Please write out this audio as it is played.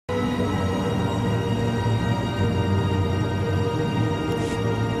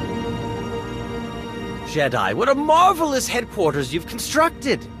Jedi, what a marvelous headquarters you've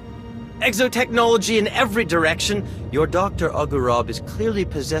constructed! Exotechnology in every direction. Your Dr. Ogurab is clearly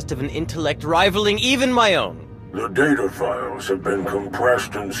possessed of an intellect rivaling even my own. The data files have been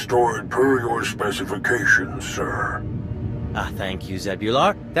compressed and stored per your specifications, sir. Thank you,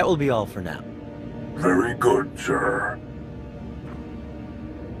 Zebular. That will be all for now. Very good, sir.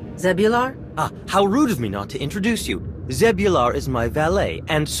 Zebular? How rude of me not to introduce you. Zebular is my valet,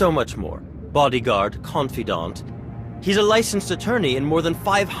 and so much more. Bodyguard, confidant. He's a licensed attorney in more than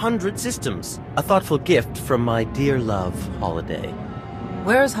 500 systems. A thoughtful gift from my dear love, Holiday.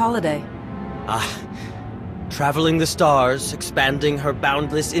 Where is Holiday? Traveling the stars, expanding her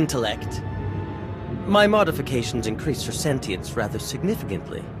boundless intellect. My modifications increased her sentience rather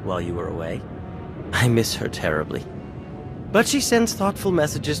significantly while you were away. I miss her terribly. But she sends thoughtful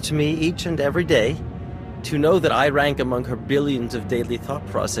messages to me each and every day. To know that I rank among her billions of daily thought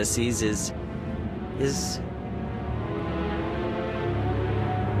processes is...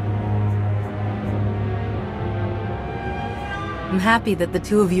 I'm happy that the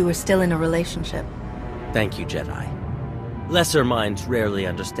two of you are still in a relationship. Thank you, Jedi. Lesser minds rarely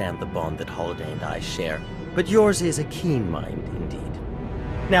understand the bond that Holiday and I share, but yours is a keen mind indeed.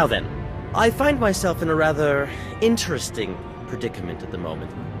 Now then, I find myself in a rather interesting predicament at the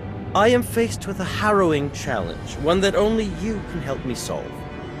moment. I am faced with a harrowing challenge, one that only you can help me solve.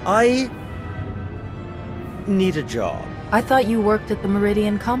 I need a job. I thought you worked at the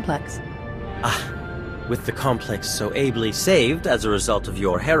Meridian Complex. With the complex so ably saved as a result of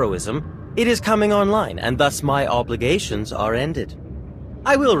your heroism, it is coming online, and thus my obligations are ended.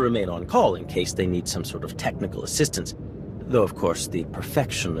 I will remain on call in case they need some sort of technical assistance, though of course the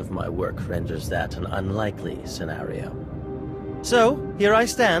perfection of my work renders that an unlikely scenario. So, here I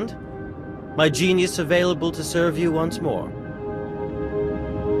stand, my genius available to serve you once more.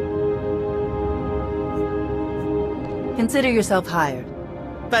 Consider yourself hired.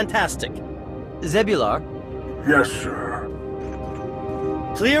 Fantastic. Zebular? Yes, sir.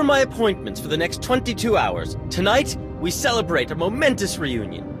 Clear my appointments for the next 22 hours. Tonight, we celebrate a momentous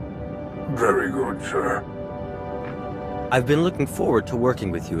reunion. Very good, sir. I've been looking forward to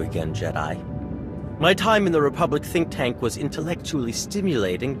working with you again, Jedi. My time in the Republic think tank was intellectually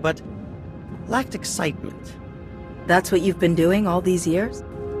stimulating, but lacked excitement. That's what you've been doing all these years?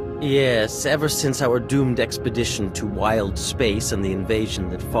 Yes, ever since our doomed expedition to wild space and the invasion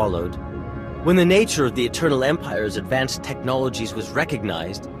that followed. When the nature of the Eternal Empire's advanced technologies was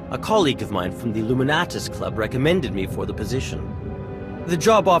recognized, a colleague of mine from the Illuminatus Club recommended me for the position. The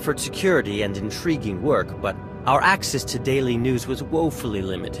job offered security and intriguing work, but our access to daily news was woefully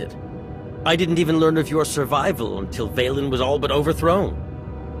limited. I didn't even learn of your survival until Valen was all but overthrown.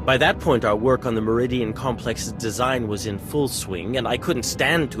 By that point, our work on the Meridian Complex's design was in full swing, and I couldn't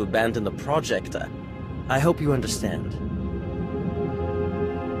stand to abandon the project. I hope you understand.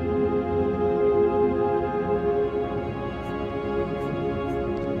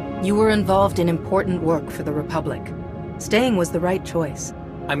 You were involved in important work for the Republic. Staying was the right choice.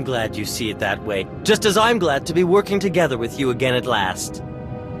 I'm glad you see it that way, just as I'm glad to be working together with you again at last.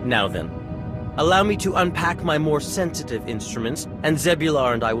 Now then, allow me to unpack my more sensitive instruments, and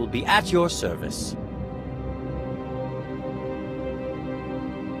Zebular and I will be at your service.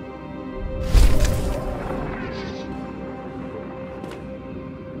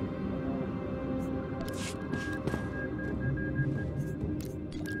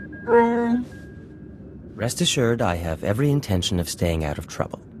 Rest assured, I have every intention of staying out of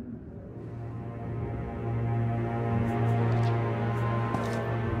trouble.